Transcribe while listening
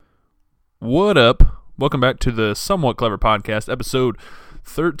What up? Welcome back to the Somewhat Clever Podcast, episode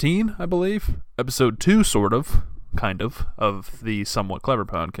 13, I believe. Episode 2, kind of the Somewhat Clever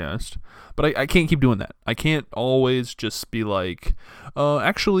Podcast. But I can't keep doing that. I can't always just be like, we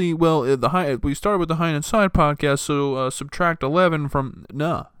started with the High and Side Podcast, so subtract 11 from...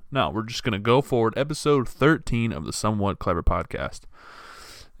 No, we're just going to go forward. Episode 13 of the Somewhat Clever Podcast.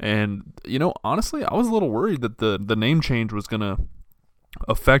 And, honestly, I was a little worried that the name change was going to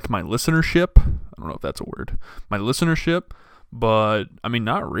affect my listenership. I don't know if that's a word. My listenership, but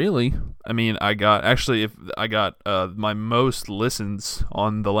not really. I got my most listens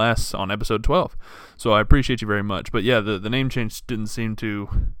on episode 12. So I appreciate you very much. But yeah, the name change didn't seem to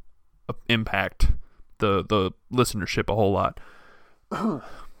impact the listenership a whole lot,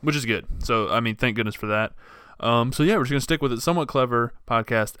 which is good. So thank goodness for that. So yeah, we're just gonna stick with it. Somewhat Clever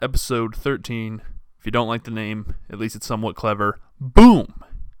Podcast, episode 13. If you don't like the name, at least it's somewhat clever. Boom!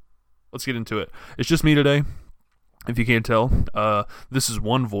 Let's get into it. It's just me today, if you can't tell. This is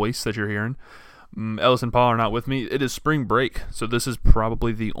one voice that you're hearing. Ellis and Paul are not with me. It is spring break, so this is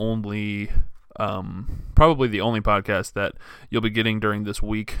probably the only podcast that you'll be getting during this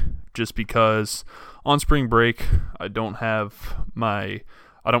week, just because on spring break we don't have the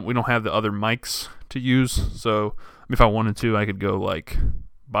other mics to use. So if I wanted to, I could go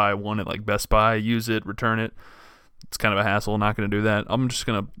buy one at Best Buy, use it, return it. It's kind of a hassle. Not going to do that. I'm just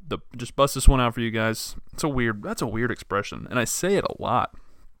going to just bust this one out for you guys. That's a weird expression, and I say it a lot.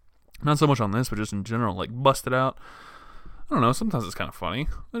 Not so much on this, but just in general, bust it out. I don't know. Sometimes it's kind of funny.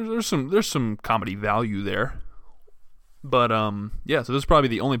 There's some comedy value there. But yeah. So this is probably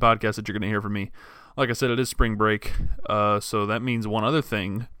the only podcast that you're going to hear from me. Like I said, it is spring break. So that means one other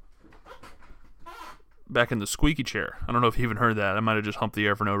thing. Back in the squeaky chair. I don't know if you even heard that. I might have just humped the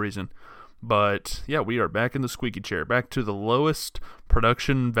air for no reason. But yeah, we are back in the squeaky chair. Back to the lowest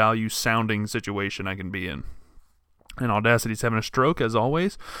production value sounding situation I can be in. And Audacity's having a stroke as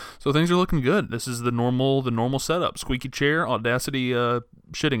always. So things are looking good. This is the normal setup. Squeaky chair, Audacity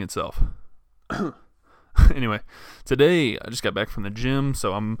shitting itself. Anyway, today I just got back from the gym,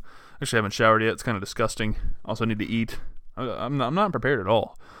 so I'm actually haven't showered yet. It's kind of disgusting. Also need to eat. I'm not prepared at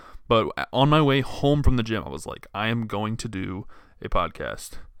all. But on my way home from the gym, I was like, I am going to do a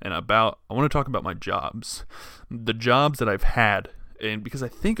podcast. And I want to talk about my jobs. The jobs that I've had. And because I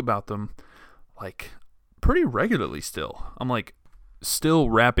think about them, pretty regularly still. I'm, still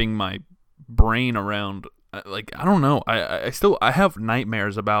wrapping my brain around, I don't know. I have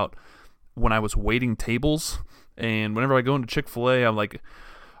nightmares about when I was waiting tables. And whenever I go into Chick-fil-A,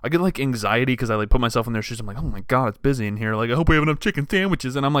 I get anxiety because I put myself in their shoes. I'm like, oh my god, it's busy in here. I hope we have enough chicken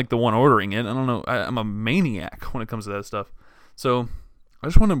sandwiches, and I'm the one ordering it. I don't know. I'm a maniac when it comes to that stuff. So I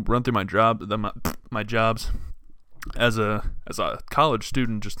just want to run through my jobs as a college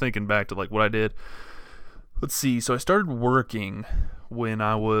student. Just thinking back to what I did. Let's see. So I started working when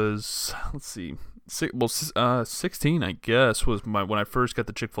I was 16. I guess was when I first got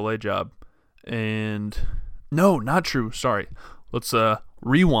the Chick-fil-A job. And no, not true. Sorry. Let's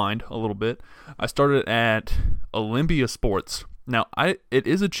rewind a little bit. I started at Olympia Sports. Now, it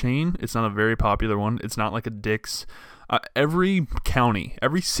is a chain. It's not a very popular one. It's not like a Dick's. Every county,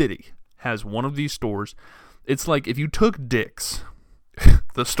 every city has one of these stores. It's like if you took Dick's,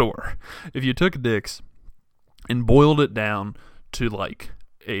 the store, if you took Dick's and boiled it down to I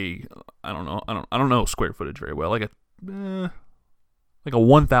don't know square footage very well, like a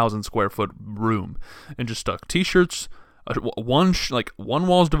 1,000 square foot room, and just stuck t-shirts. One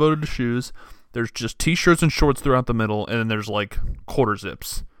wall's devoted to shoes. There's just t-shirts and shorts throughout the middle, and then there's quarter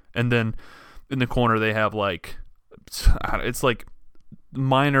zips, and then in the corner they have it's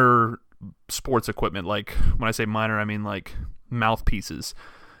minor sports equipment. When I say minor, I mean mouthpieces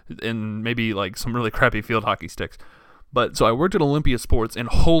and maybe some really crappy field hockey sticks. But so I worked at Olympia Sports, and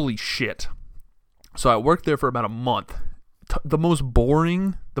holy shit! So I worked there for about a month. The most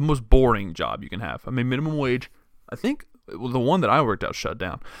boring job you can have. Minimum wage. I think the one that I worked out shut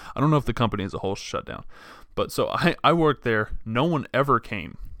down. I don't know if the company as a whole shut down. But so I worked there. No one ever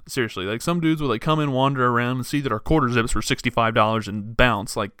came. Seriously. Some dudes would come in, wander around, and see that our quarter zips were $65 and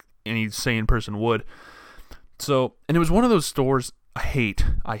bounce like any sane person would. So, and it was one of those stores. I hate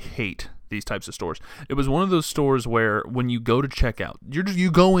these types of stores. It was one of those stores where when you go to checkout,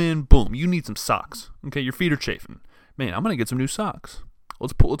 you go in, boom, you need some socks. Okay, your feet are chafing. Man, I'm gonna get some new socks.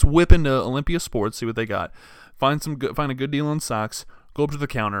 Let's whip into Olympia Sports, see what they got. Find a good deal on socks. Go up to the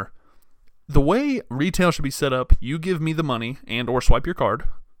counter. The way retail should be set up, you give me the money or swipe your card.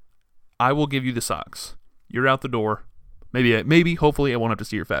 I will give you the socks. You're out the door. Maybe, hopefully, I won't have to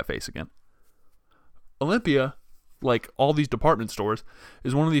see your fat face again. Olympia like all these department stores,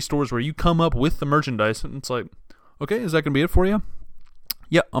 is one of these stores where you come up with the merchandise and it's like, okay, is that going to be it for you?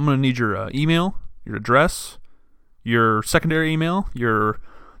 Yeah, I'm going to need your email, your address, your secondary email, your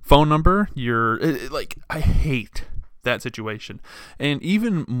phone number, like, I hate that situation. And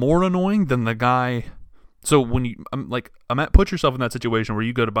even more annoying than the guy, so when put yourself in that situation where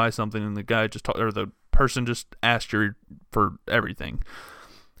you go to buy something and the guy or the person just asked you for everything.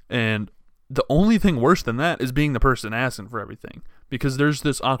 And the only thing worse than that is being the person asking for everything. Because there's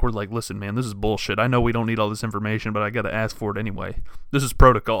this awkward, like, listen, man, this is bullshit. I know we don't need all this information, but I got to ask for it anyway. This is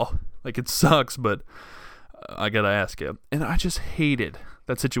protocol. Like, it sucks, but I got to ask you. And I just hated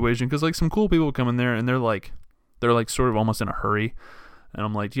that situation because, like, some cool people come in there and they're like sort of almost in a hurry. And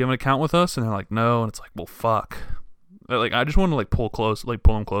I'm like, do you have an account with us? And they're like, no. And it's like, well, fuck. Like, I just want to, like, pull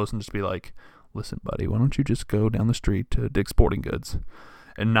them close and just be like, listen, buddy, why don't you just go down the street to Dick's Sporting Goods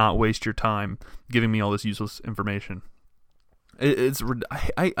and not waste your time giving me all this useless information.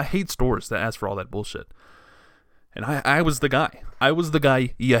 I hate stores that ask for all that bullshit. And I was the guy. I was the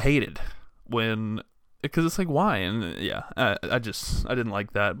guy you hated because it's like, why? And yeah, I didn't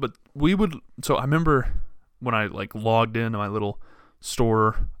like that. But so I remember when I like logged into my little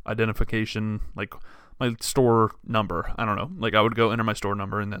store identification, like my store number, I don't know, like I would go enter my store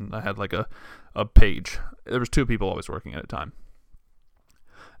number and then I had like a page. There was 2 people always working at a time.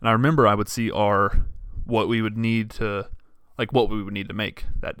 And I remember I would see what we would need to make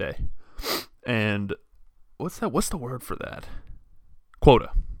that day. And what's the word for that? Quota.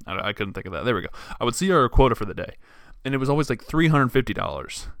 I couldn't think of that. There we go. I would see our quota for the day. And it was always like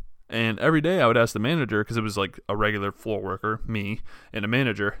 $350. And every day I would ask the manager, because it was like a regular floor worker, me, and a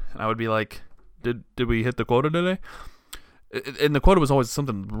manager. And I would be like, did we hit the quota today? And the quota was always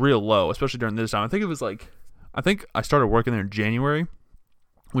something real low, especially during this time. I think I started working there in January,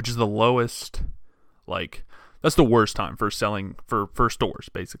 which is the lowest, like, that's the worst time for selling for stores,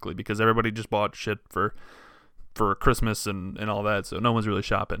 basically, because everybody just bought shit for Christmas and all that, so no one's really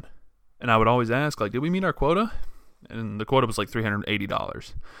shopping. And I would always ask, like, did we meet our quota? And the quota was like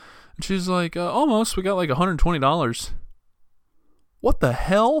 $380. And she's like, almost. We got like $120. What the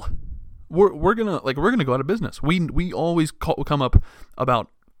hell? We're gonna go out of business. We always come up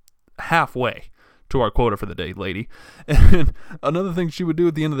about halfway to our quota for the day, lady. And another thing she would do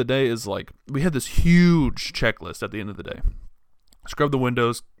at the end of the day is, like, we had this huge checklist at the end of the day. Scrub the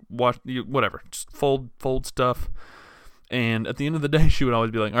windows, wash, whatever, just fold stuff. And at the end of the day, she would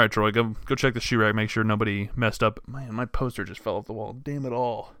always be like, all right, Troy, go check the shoe rack, make sure nobody messed up. Man, my poster just fell off the wall. Damn it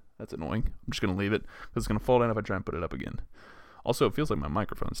all. That's annoying. I'm just going to leave it because it's going to fall down if I try and put it up again. Also, it feels like my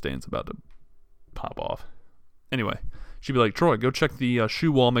microphone stand's about to pop off. Anyway, she'd be like, Troy, go check the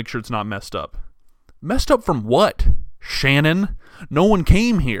shoe wall, make sure it's not messed up. Messed up from what, Shannon? No one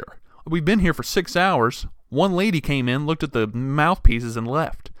came here. We've been here for 6 hours. One lady came in, looked at the mouthpieces, and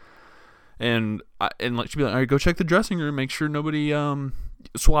left. And she'd be like, all right, go check the dressing room, make sure nobody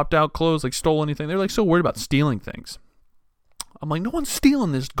swapped out clothes, like stole anything. They're like so worried about stealing things. I'm like, no one's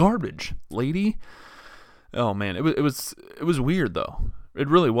stealing this garbage, lady. Oh man, it was weird though. It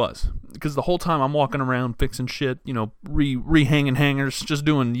really was, because the whole time I'm walking around fixing shit, rehanging hangers, just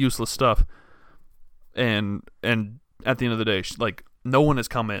doing useless stuff. And at the end of the day, like, no one has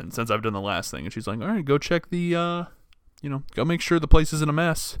come in since I've done the last thing. And she's like, all right, go check the, go make sure the place isn't a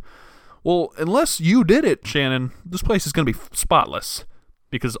mess. Well, unless you did it, Shannon, this place is going to be spotless,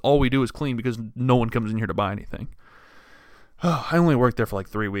 because all we do is clean, because no one comes in here to buy anything. Oh, I only worked there for like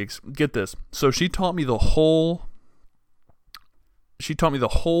 3 weeks. Get this. So she taught me the whole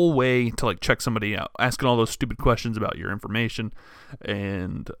way to, like, check somebody out, asking all those stupid questions about your information,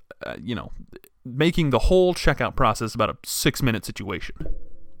 and making the whole checkout process about a 6-minute situation.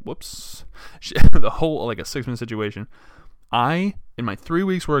 Whoops. The whole, like, a 6-minute situation. I, in my 3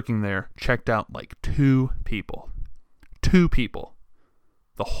 weeks working there, checked out like 2 people. 2 people.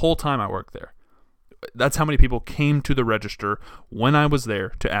 The whole time I worked there. That's how many people came to the register when I was there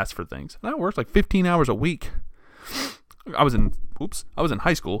to ask for things. And I worked like 15 hours a week. I was in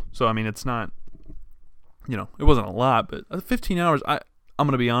high school, so I mean, it's not, it wasn't a lot, but 15 hours, I'm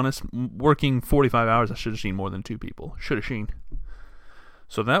going to be honest, working 45 hours, I should have seen more than 2 people. Should have seen.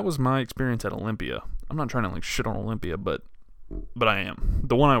 So that was my experience at Olympia. I'm not trying to, like, shit on Olympia, but I am.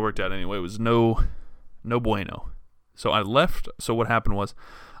 The one I worked at anyway was no bueno. So I left. So what happened was,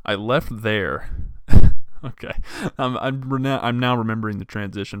 I left there. Okay. I'm now remembering the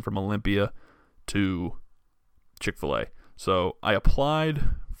transition from Olympia to Chick-fil-A. So I applied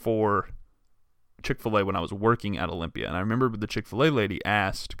for Chick-fil-A when I was working at Olympia, and I remember the Chick-fil-A lady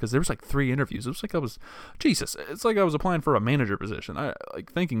asked, because there was like 3 interviews. It was like it's like I was applying for a manager position.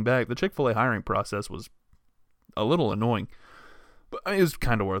 Thinking back, the Chick-fil-A hiring process was a little annoying. But I mean, it was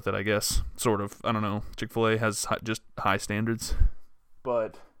kind of worth it, I guess. Sort of. I don't know. Chick-fil-A has just high standards.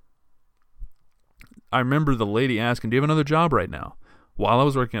 But I remember the lady asking, "Do you have another job right now?" While I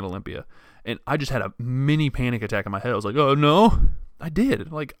was working at Olympia. And I just had a mini panic attack in my head. I was like, "Oh, no, I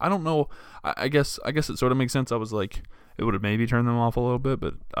did." Like, I don't know. I guess it sort of makes sense. I was like, it would have maybe turned them off a little bit.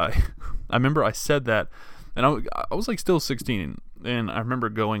 But I remember I said that. And I was like still 16. And I remember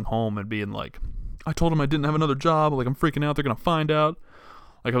going home and being like, I told them I didn't have another job. Like, I'm freaking out. They're going to find out.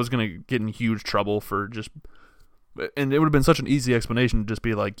 Like, I was going to get in huge trouble for just... And it would have been such an easy explanation to just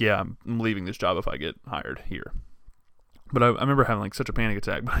be like, yeah, I'm leaving this job if I get hired here. But I remember having like such a panic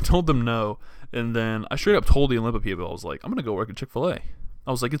attack. But I told them no. And then I straight up told the Olympia people, I was like, I'm going to go work at Chick-fil-A.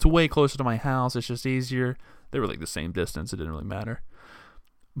 I was like, it's way closer to my house. It's just easier. They were like the same distance. It didn't really matter.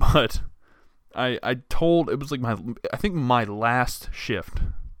 But I told... It was like I think my last shift...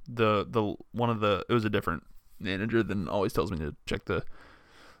 it was a different manager than always tells me to check the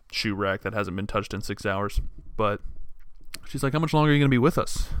shoe rack that hasn't been touched in 6 hours. But she's like, how much longer are you going to be with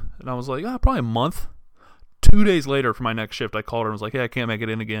us? And I was like, probably a month. 2 days later for my next shift, I called her and was like, hey, I can't make it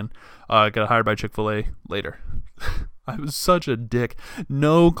in again. I got hired by Chick-fil-A later. I was such a dick.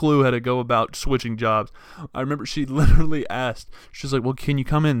 No clue how to go about switching jobs. I remember she literally asked, she's like, well, can you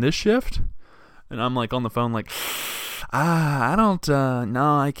come in this shift? And I'm like on the phone like, I don't,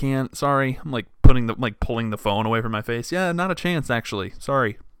 no, I can't. Sorry. I'm like pulling the phone away from my face. Yeah, not a chance actually.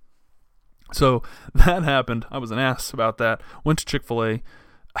 Sorry. So that happened. I was an ass about that. Went to Chick-fil-A.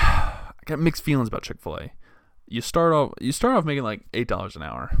 I got mixed feelings about Chick-fil-A. You start off making like $8 an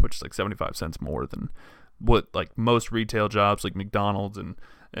hour, which is like 75 cents more than what like most retail jobs like McDonald's and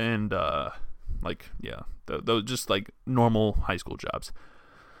those just like normal high school jobs.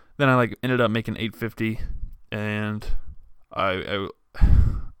 Then I like ended up making $8.50, and I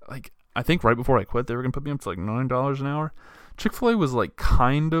think right before I quit they were gonna put me up to like $9 an hour. Chick-fil-A was like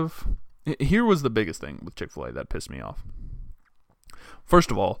kind of... Here was the biggest thing with Chick-fil-A that pissed me off. First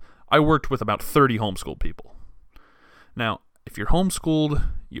of all, I worked with about 30 homeschooled people. Now, if you're homeschooled,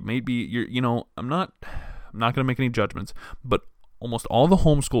 I'm not going to make any judgments, but almost all the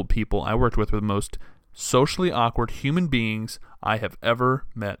homeschooled people I worked with were the most socially awkward human beings I have ever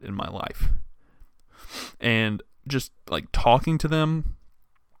met in my life. And just like talking to them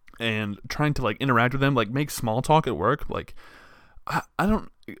and trying to like interact with them, like make small talk at work, like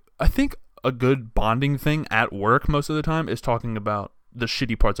I think a good bonding thing at work most of the time is talking about the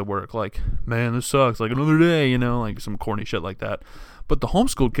shitty parts of work, like, man, this sucks, like another day, like some corny shit like that. But the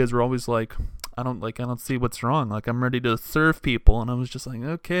homeschooled kids were always like, I don't see what's wrong, like I'm ready to serve people. And I was just like,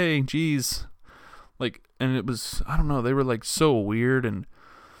 okay, geez, like, and it was, I don't know, they were like so weird. And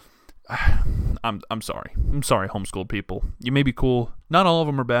I'm sorry homeschooled people, you may be cool, not all of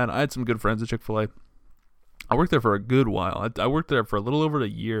them are bad. I had some good friends at Chick-fil-A. I worked there for a good while. I worked there for a little over a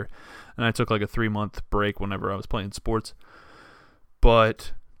year, and I took like a 3-month break whenever I was playing sports.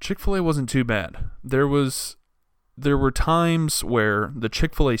 But Chick-fil-A wasn't too bad. There were times where the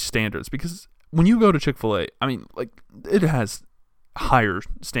Chick-fil-A standards, because when you go to Chick-fil-A, I mean, like, it has higher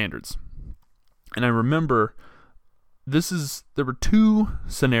standards. And I remember there were 2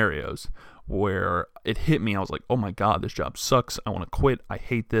 scenarios where it hit me. I was like, oh my God, this job sucks. I want to quit. I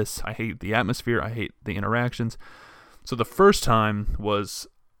hate this. I hate the atmosphere. I hate the interactions. So the first time was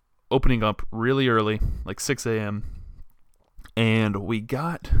opening up really early, like 6 a.m., and we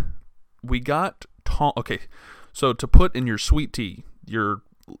got okay, so to put in your sweet tea, your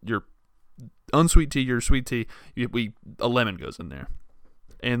unsweet tea, your sweet tea, a lemon goes in there,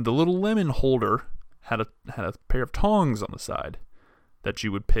 and the little lemon holder had a pair of tongs on the side that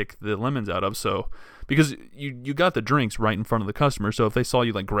you would pick the lemons out of. So because you got the drinks right in front of the customer, so if they saw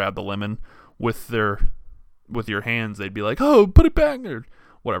you like grab the lemon with your hands, they'd be like, oh, put it back or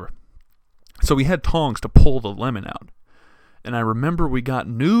whatever. So we had tongs to pull the lemon out. And I remember we got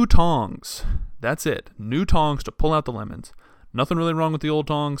new tongs. That's it. New tongs to pull out the lemons. Nothing really wrong with the old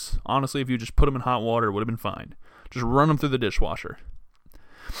tongs. Honestly, if you just put them in hot water, it would have been fine. Just run them through the dishwasher.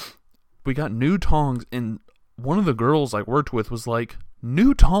 We got new tongs, and one of the girls I worked with was like,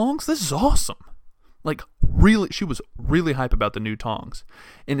 new tongs? This is awesome. Like, really, she was really hype about the new tongs.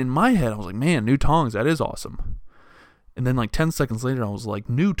 And in my head, I was like, man, new tongs, that is awesome. And then like 10 seconds later, I was like,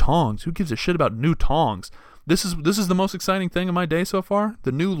 new tongs? Who gives a shit about new tongs? This is the most exciting thing of my day so far.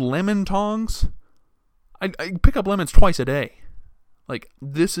 The new lemon tongs. I pick up lemons twice a day. Like,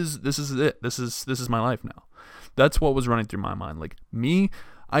 this is it. This is my life now. That's what was running through my mind. Like,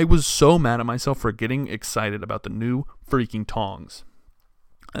 I was so mad at myself for getting excited about the new freaking tongs.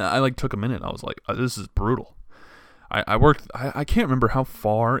 I like took a minute. I was like, this is brutal. I worked. I can't remember how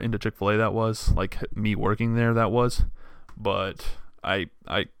far into Chick-fil-A that was, like me working there that was, but I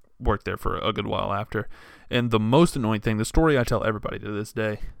worked there for a good while after. And the most annoying thing, the story I tell everybody to this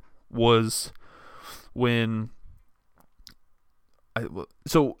day, was when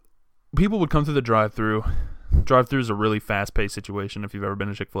so people would come through the drive-thru. Drive-thru is a really fast-paced situation. If you've ever been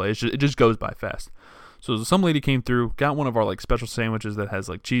to Chick-fil-A, it just goes by fast. So some lady came through, got one of our like special sandwiches that has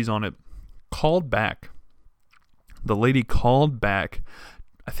like cheese on it, called back. The lady called back,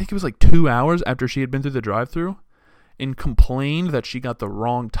 I think it was like 2 hours after she had been through the drive-thru, and complained that she got the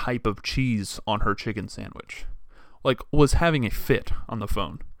wrong type of cheese on her chicken sandwich. Like, was having a fit on the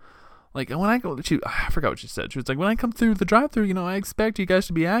phone. Like, when I I forgot what she said. She was like, when I come through the drive-thru, I expect you guys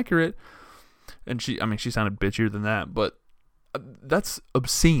to be accurate. And she sounded bitchier than that, but that's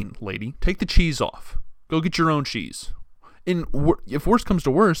obscene, lady. Take the cheese off. Go get your own cheese. And if worse comes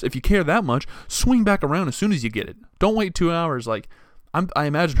to worse, if you care that much, swing back around as soon as you get it. Don't wait 2 hours. Like, I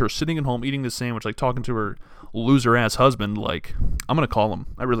imagine her sitting at home eating this sandwich, like talking to her loser-ass husband, like, I'm going to call him.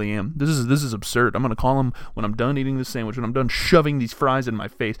 I really am. This is absurd. I'm going to call him when I'm done eating this sandwich, when I'm done shoving these fries in my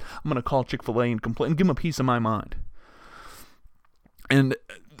face. I'm going to call Chick-fil-A and complain and give them a piece of my mind. And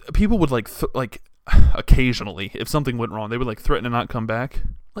people would, like occasionally, if something went wrong, they would, like, threaten to not come back.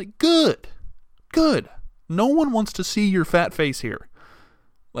 Like, good. No one wants to see your fat face here.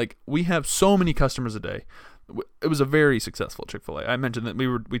 Like, we have so many customers a day. It was a very successful Chick-fil-A. I mentioned that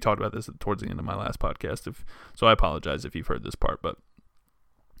we talked about this towards the end of my last podcast, so I apologize if you've heard this part, but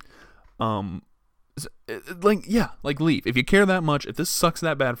leave. If you care that much, if this sucks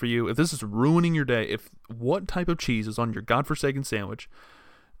that bad for you, if this is ruining your day, if what type of cheese is on your godforsaken sandwich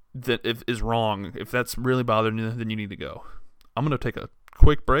that is wrong, if that's really bothering you, then you need to go. I'm going to take a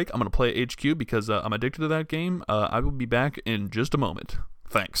quick break. I'm going to play HQ because I'm addicted to that game. I will be back in just a moment.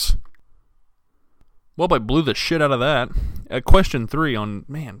 Thanks. Well, I blew the shit out of that. Question 3 on,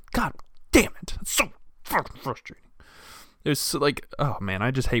 man, god damn it. It's so fucking frustrating. It's like, oh man,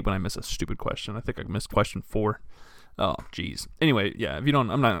 I just hate when I miss a stupid question. I think I missed question 4. Oh, jeez. Anyway, yeah, if you don't,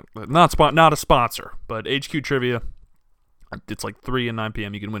 I'm not a sponsor, but HQ Trivia, it's like 3 and 9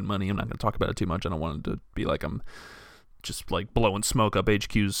 p.m. You can win money. I'm not going to talk about it too much. I don't want it to be like I'm just like blowing smoke up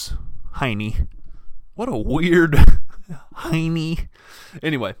HQ's hiney. What a weird hiney.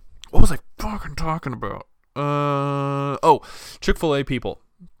 Anyway, what was I fucking talking about? Chick-fil-A people.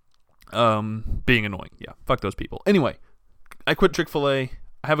 Being annoying. Yeah, fuck those people. Anyway, I quit Chick-fil-A.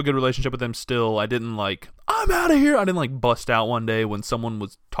 I have a good relationship with them still. I didn't I'm out of here. I didn't bust out one day when someone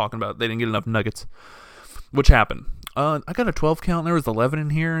was talking about they didn't get enough nuggets, which happened. I got a 12 count and there was 11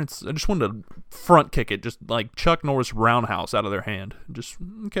 in here. I just wanted to front kick it, just like Chuck Norris roundhouse out of their hand. Just,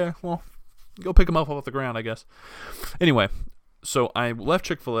 okay, well, go pick them up off the ground, I guess. Anyway, so I left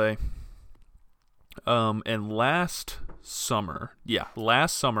Chick-fil-A, and last summer,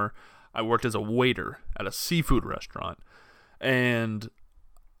 I worked as a waiter at a seafood restaurant, and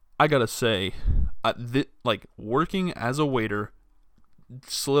I gotta say, working as a waiter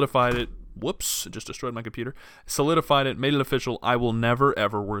solidified it. Whoops, just destroyed my computer. Solidified it, made it official. I will never,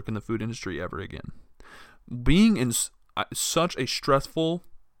 ever work in the food industry ever again. Being in such a stressful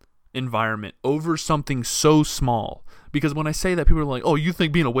environment over something so small. Because when I say that, people are like, oh, you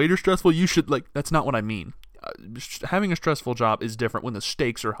think being a waiter stressful? You should, that's not what I mean. Having a stressful job is different when the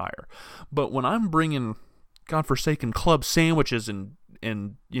stakes are higher. But when I'm bringing godforsaken club sandwiches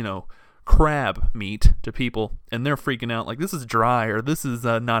and crab meat to people, and they're freaking out like this is dry or this is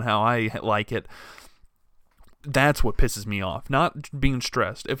not how I like it, that's what pisses me off, not being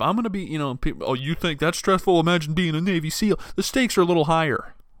stressed. If I'm going to be, people, oh, you think that's stressful? Imagine being a Navy SEAL. The stakes are a little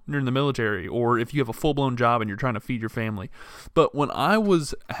higher when you're in the military, or if you have a full-blown job and you're trying to feed your family. But when I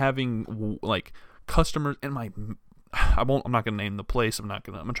was having customers in I'm not going to name the place. I'm going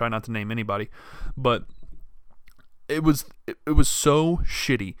to try not to name anybody, but it was so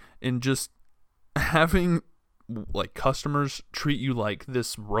shitty, and just having customers treat you like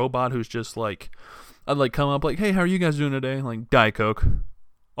this robot who's just I'd come up hey, how are you guys doing today? Diet Coke.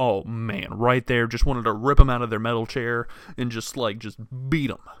 Oh man, right there, just wanted to rip them out of their metal chair and just beat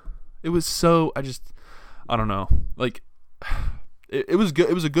them. It was so, I don't know, it was good.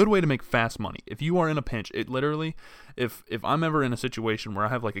 It was a good way to make fast money. If you are in a pinch, it literally, if I'm ever in a situation where I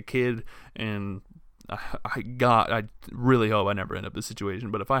have a kid and I really hope I never end up in this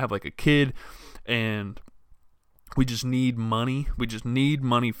situation, but if I have a kid and we just need money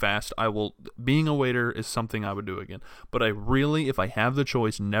fast, being a waiter is something I would do again. But I really, if I have the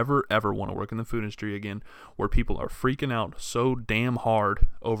choice, never ever want to work in the food industry again, where people are freaking out so damn hard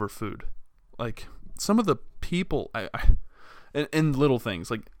over food. Some of the people, and little things,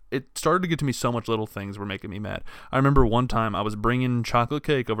 it started to get to me so much little things were making me mad. I remember one time I was bringing chocolate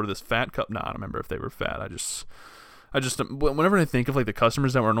cake over to this fat cup. I don't remember if they were fat. I just whenever I think of like the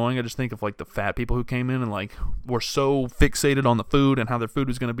customers that were annoying, I just think of like the fat people who came in and like were so fixated on the food and how their food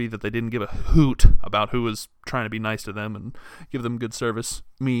was going to be that they didn't give a hoot about who was trying to be nice to them and give them good service.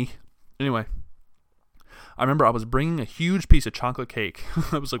 Me. Anyway, I remember I was bringing a huge piece of chocolate cake.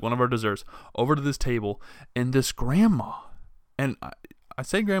 That was like one of our desserts over to this table, and this grandma, and I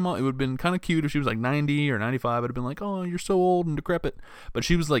say grandma, it would have been kind of cute if she was like 90 or 95. I'd have been like, oh, you're so old and decrepit. But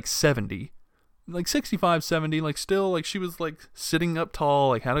she was like 70. Like 65, 70, like still, like she was like sitting up tall,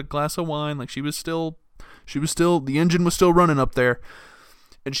 like had a glass of wine, like she was still, the engine was still running up there.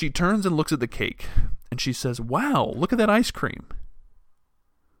 And she turns and looks at the cake and she says, wow, look at that ice cream.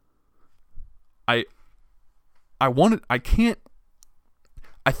 I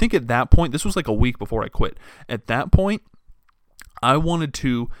think at that point, this was like a week before I quit. At that point, I wanted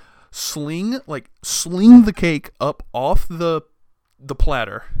to sling the cake up off the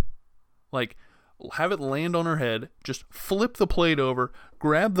platter, like have it land on her head, just flip the plate over,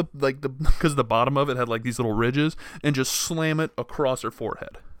 grab because the bottom of it had like these little ridges, and just slam it across her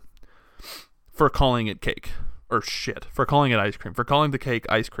forehead for calling it cake. Or shit, for calling it ice cream, for calling the cake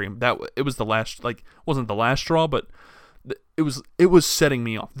ice cream. It was the last, like, wasn't the last straw, but it was setting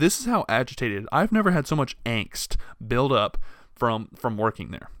me off. This is how agitated. I've never had so much angst build up from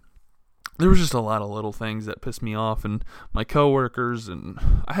working there. There was just a lot of little things that pissed me off, and my coworkers, and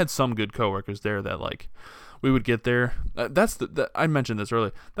I had some good coworkers there that like we would get there. I mentioned this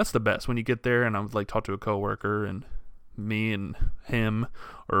earlier. That's the best when you get there, and I would like talk to a coworker, and me and him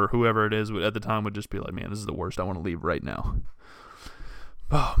or whoever it is at the time would just be like, man, this is the worst. I want to leave right now.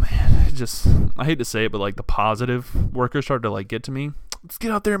 Oh man, I hate to say it, but like the positive workers started to like get to me. Let's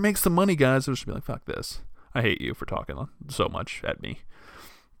get out there and make some money, guys. I would just be like, fuck this. I hate you for talking so much at me.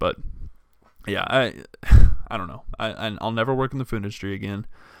 But yeah, I don't know. I'll never work in the food industry again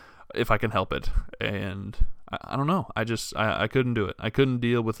if I can help it. And I don't know. I couldn't do it. I couldn't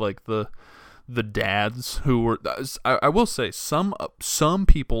deal with like the dads who were, I will say, some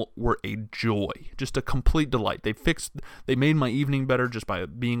people were a joy, just a complete delight. They made my evening better just by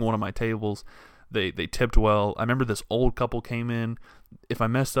being one of my tables. They tipped well. I remember this old couple came in. If I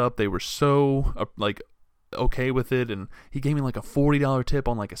messed up, they were so like okay with it, and he gave me like a $40 tip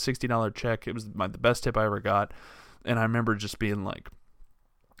on like a $60 check. It was the best tip I ever got, and I remember just being like,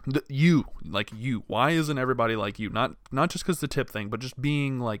 why isn't everybody like you? Not just because the tip thing, but just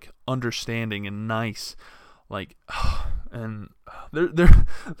being like understanding and nice, like, and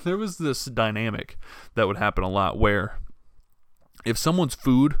there was this dynamic that would happen a lot where if someone's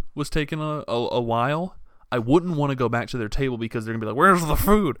food was taking a while, I wouldn't want to go back to their table because they're gonna be like, where's the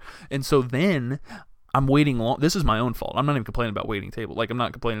food? And so then I'm waiting long. This is my own fault. I'm not even complaining about waiting table. Like, I'm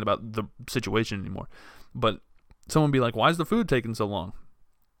not complaining about the situation anymore, but someone would be like, why is the food taking so long?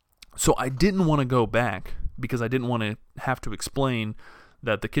 So I didn't want to go back because I didn't want to have to explain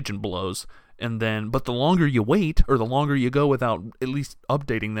that the kitchen blows. But the longer you wait, or the longer you go without at least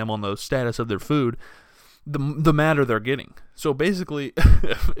updating them on the status of their food, the madder they're getting. So basically,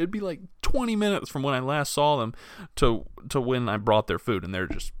 it'd be like 20 minutes from when I last saw them to when I brought their food, and they're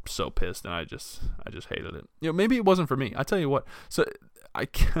just so pissed, and I just hated it. Maybe it wasn't for me. I tell you what. So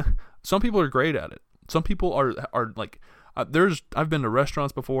some people are great at it. Some people are like. I've been to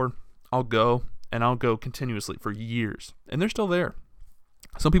restaurants before. I'll go continuously for years, and they're still there.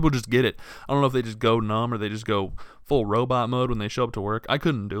 Some people just get it. I don't know if they just go numb or they just go full robot mode when they show up to work. I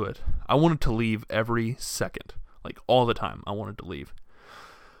couldn't do it. I wanted to leave every second, like all the time. I wanted to leave.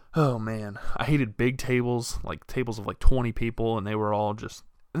 Oh man, I hated big tables, like tables of like 20 people, and they were all just,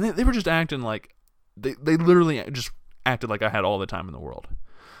 and they were just acting like they literally just acted like I had all the time in the world.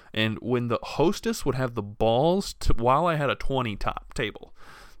 And when the hostess would have the balls to, while I had a 20 top table,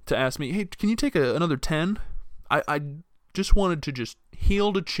 to ask me, hey, can you take another 10? I just wanted to just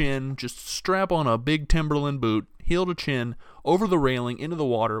heel to chin, just strap on a big Timberland boot, heel to chin, over the railing, into the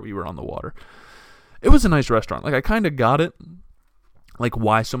water. We were on the water. It was a nice restaurant. Like, I kind of got it, like,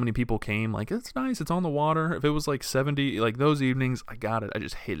 why so many people came. Like, it's nice, it's on the water. If it was like 70, like those evenings, I got it. I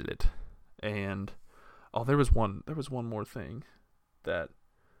just hated it. And, there was one more thing that,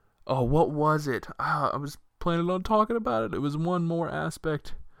 what was it? I was planning on talking about it. It was one more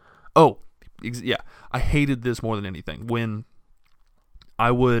aspect. Yeah, I hated this more than anything. When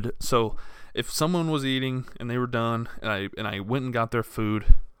if someone was eating and they were done, and I went and got their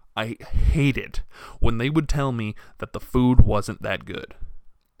food, I hated when they would tell me that the food wasn't that good.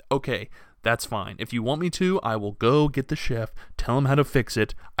 Okay, that's fine. If you want me to, I will go get the chef, tell him how to fix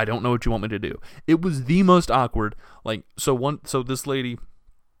it. I don't know what you want me to do. It was the most awkward. Like, so this lady,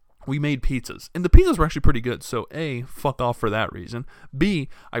 we made pizzas, and the pizzas were actually pretty good. So A, fuck off for that reason. B,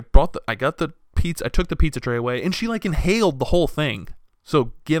 I got the pizza, I took the pizza tray away, and she like inhaled the whole thing.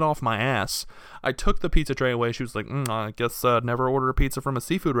 So get off my ass. I took the pizza tray away. She was like, I guess never order a pizza from a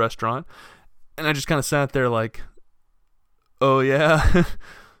seafood restaurant. And I just kind of sat there like, oh yeah,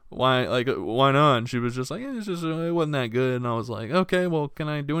 why not? And she was just like, it wasn't that good. And I was like, okay, well, can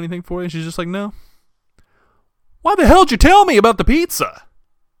I do anything for you? She's just like, no. Why the hell did you tell me about the pizza?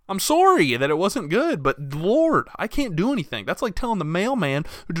 I'm sorry that it wasn't good, but Lord, I can't do anything. That's like telling the mailman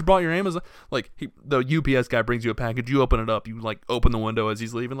who just brought your Amazon, like the UPS guy brings you a package, you open it up, you like open the window as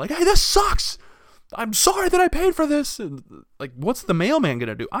he's leaving, like, hey, this sucks. I'm sorry that I paid for this. And, like, what's the mailman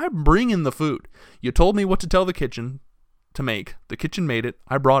gonna do? I'm bringing the food. You told me what to tell the kitchen to make. The kitchen made it.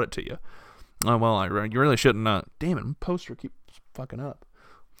 I brought it to you. Oh well, you really shouldn't. Damn it, my poster keeps fucking up.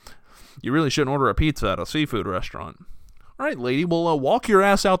 You really shouldn't order a pizza at a seafood restaurant. All right, lady, well, walk your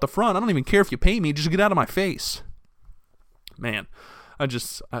ass out the front. I don't even care if you pay me. Just get out of my face. Man, I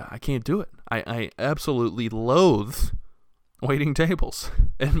can't do it. I absolutely loathe waiting tables.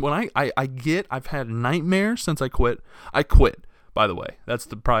 And when I've had nightmares since I quit. I quit, by the way. That's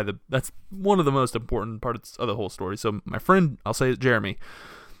one of the most important parts of the whole story. So my friend, I'll say it's Jeremy.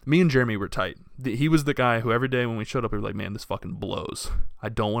 Me and Jeremy were tight. He was the guy who every day when we showed up, we were like, man, this fucking blows. I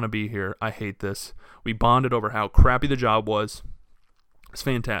don't want to be here. I hate this. We bonded over how crappy the job was. It's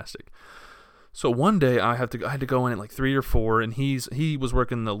fantastic. So one day I had to go in at like 3 or 4, and he was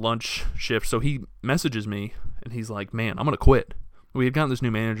working the lunch shift. So he messages me, and he's like, man, I'm going to quit. We had gotten this new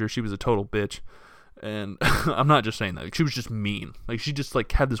manager. She was a total bitch. And I'm not just saying that. Like, she was just mean. Like, she just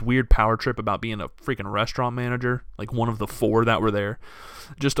like had this weird power trip about being a freaking restaurant manager. Like one of the 4 that were there.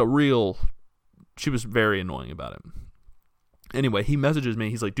 She was very annoying about it. Anyway, he messages me.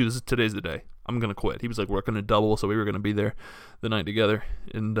 He's like, dude, today's the day. I'm going to quit. He was like working a double, so we were going to be there the night together.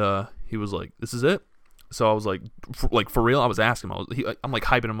 And he was like, this is it? So I was like for real? I was asking him. I'm like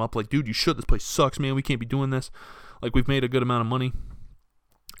hyping him up. Like, dude, you should. This place sucks, man. We can't be doing this. Like, we've made a good amount of money.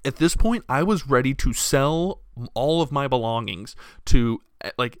 At this point, I was ready to sell all of my belongings to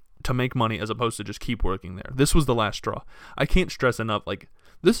make money as opposed to just keep working there. This was the last straw. I can't stress enough. Like,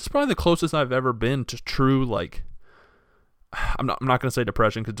 this is probably the closest I've ever been to true, like, I'm not going to say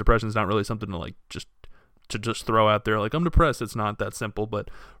depression, because depression is not really something to like just throw out there. Like, I'm depressed. It's not that simple. But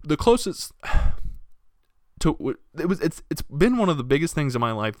the closest to it's been one of the biggest things in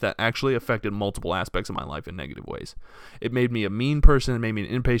my life that actually affected multiple aspects of my life in negative ways. It made me a mean person. It made me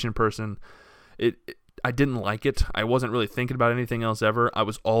an impatient person. I didn't like it. I wasn't really thinking about anything else ever. I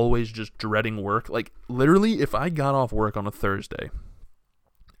was always just dreading work. Like, literally, if I got off work on a Thursday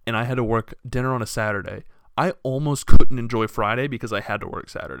and I had to work dinner on a Saturday, I almost couldn't enjoy Friday because I had to work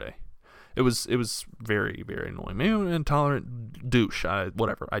Saturday. It was very, very annoying. Maybe I'm an intolerant douche.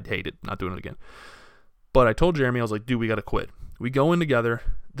 Whatever. I'd hate it. Not doing it again. But I told Jeremy, I was like, dude, we got to quit. We go in together.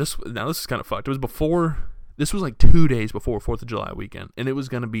 This is kind of fucked. This was like 2 days before 4th of July weekend, and it was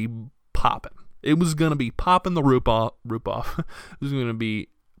going to be popping. It was going to be popping the roof off. It was going to be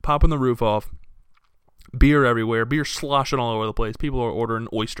popping the roof off. Beer everywhere. Beer sloshing all over the place. People are ordering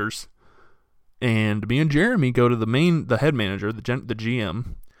oysters. And me and Jeremy go to the head manager, the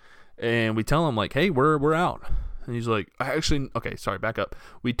GM, and we tell him, like, hey, we're out. And he's like, okay, sorry, back up.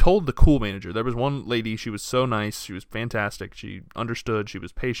 We told the cool manager. There was one lady, she was so nice. She was fantastic. She understood. She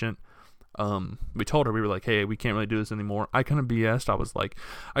was patient. We told her, we were like, hey, we can't really do this anymore. I kind of BS'd. I was like,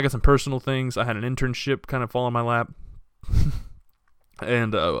 I got some personal things. I had an internship kind of fall in my lap.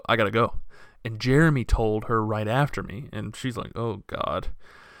 And I got to go. And Jeremy told her right after me. And she's like, oh, God.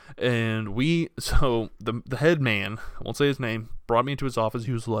 And so the head man, I won't say his name, brought me into his office.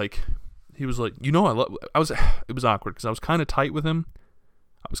 He was like, it was awkward because I was kind of tight with him.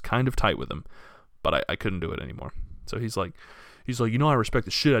 But I couldn't do it anymore. So he's like, I respect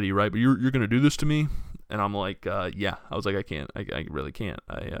the shit out of you, right? But you're going to do this to me? And I'm like, yeah. I was like, I can't. I really can't.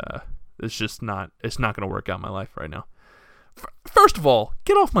 It's not going to work out in my life right now. First of all,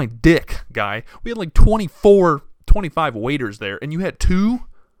 get off my dick, guy. We had like 24, 25 waiters there, and you had 2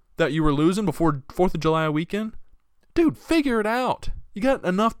 that you were losing before 4th of July weekend? Dude, figure it out. You got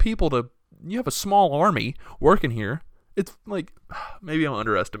enough people you have a small army working here. It's like, maybe I'm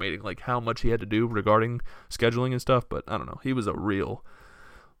underestimating like how much he had to do regarding scheduling and stuff, but I don't know. He was a real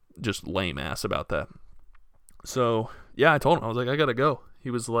just lame ass about that. So, yeah, I told him, I was like, I gotta go.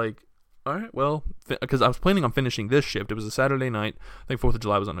 He was like, all right, well, because I was planning on finishing this shift. It was a Saturday night. I think 4th of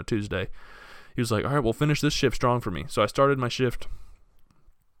July was on a Tuesday. He was like, all right, we'll finish this shift strong for me. So I started my shift.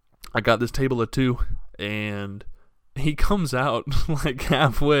 I got this table at 2, and He comes out like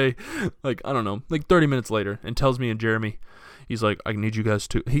halfway, like, I don't know, like 30 minutes later, and tells me and Jeremy, he's like, I need you guys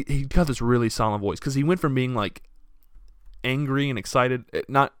to, he got this really solemn voice, because he went from being like angry and excited,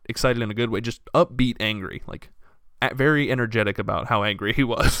 not excited in a good way, just upbeat angry, like very energetic about how angry he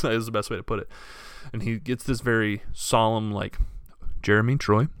was. That is the best way to put it. And he gets this very solemn, like, Jeremy,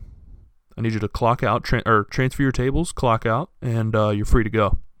 Troy, I need you to clock out, transfer your tables, clock out, and you're free to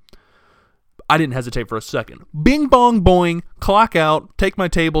go. I didn't hesitate for a second. Bing, bong, boing, clock out, take my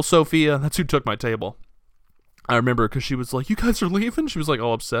table, Sophia. That's who took my table. I remember because she was like, you guys are leaving? She was like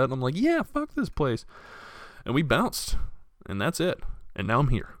all upset. And I'm like, yeah, fuck this place. And we bounced. And that's it. And now I'm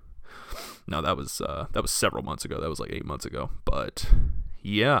here. Now that was several months ago. That was like 8 months ago. But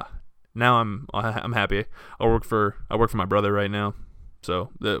yeah, now I'm happy. I work for my brother right now. So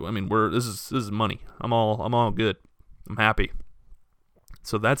this is money. I'm all good. I'm happy.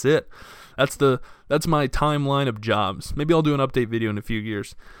 So that's it. That's my timeline of jobs. Maybe I'll do an update video in a few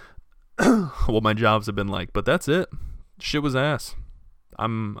years. What my jobs have been like, but that's it. Shit was ass.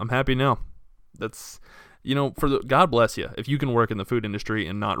 I'm happy now. That's, God bless you if you can work in the food industry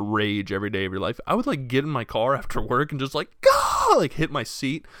and not rage every day of your life. I would like get in my car after work and just like hit my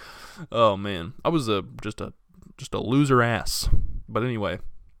seat. Oh man, I was just a loser ass. But anyway,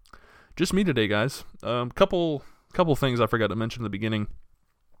 just me today, guys. Couple things I forgot to mention at the beginning.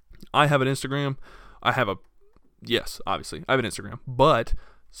 I have an Instagram. Obviously, I have an Instagram, but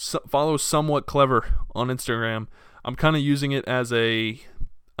follow Somewhat Clever on Instagram. I'm kind of using it as a,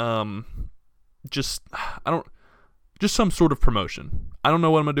 just some sort of promotion. I don't know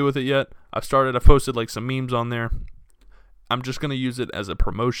what I'm going to do with it yet. I've posted like some memes on there. I'm just going to use it as a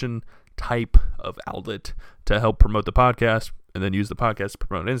promotion type of outlet to help promote the podcast, and then use the podcast to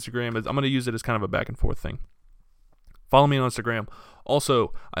promote Instagram. I'm going to use it as kind of a back and forth thing. Follow me on Instagram.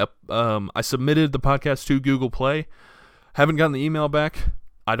 Also, I submitted the podcast to Google Play. Haven't gotten the email back.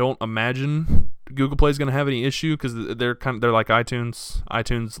 I don't imagine Google Play is going to have any issue because they're like iTunes.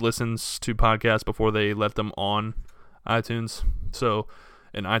 iTunes listens to podcasts before they let them on iTunes. So,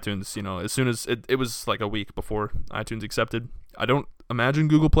 in iTunes, as soon as it was like a week before iTunes accepted. I don't imagine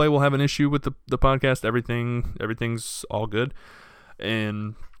Google Play will have an issue with the podcast. Everything's all good.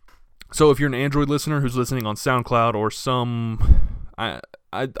 And so if you're an Android listener who's listening on SoundCloud or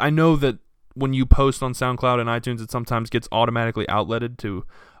I know that when you post on SoundCloud and iTunes, it sometimes gets automatically outletted to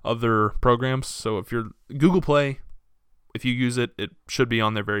other programs. So if you're Google Play, if you use it, it should be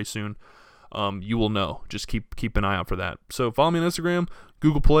on there very soon. You will know. Just keep an eye out for that. So follow me on Instagram,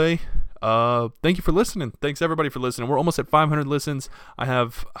 Google Play. Thank you for listening. Thanks everybody for listening. We're almost at 500 listens. I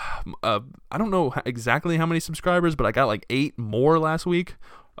have, I don't know exactly how many subscribers, but I got like 8 more last week.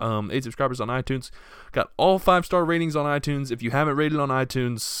 8 subscribers on iTunes. Got all 5-star ratings on iTunes. If you haven't rated on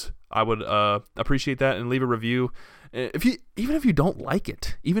iTunes, I would appreciate that, and leave a review. Even if you don't like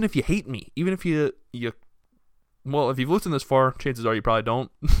it, even if you hate me, even if if you've listened this far, chances are you probably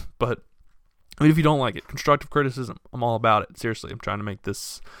don't. But if you don't like it, constructive criticism, I'm all about it. Seriously, I'm trying to make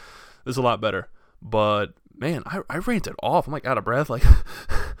this a lot better. But man, I ranted off. I'm like out of breath, like.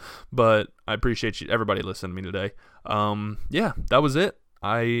 But I appreciate everybody listening to me today. Yeah, that was it.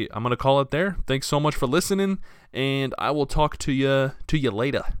 I'm gonna call it there. Thanks so much for listening, and I will talk to you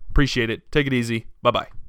later. Appreciate it. Take it easy. Bye bye.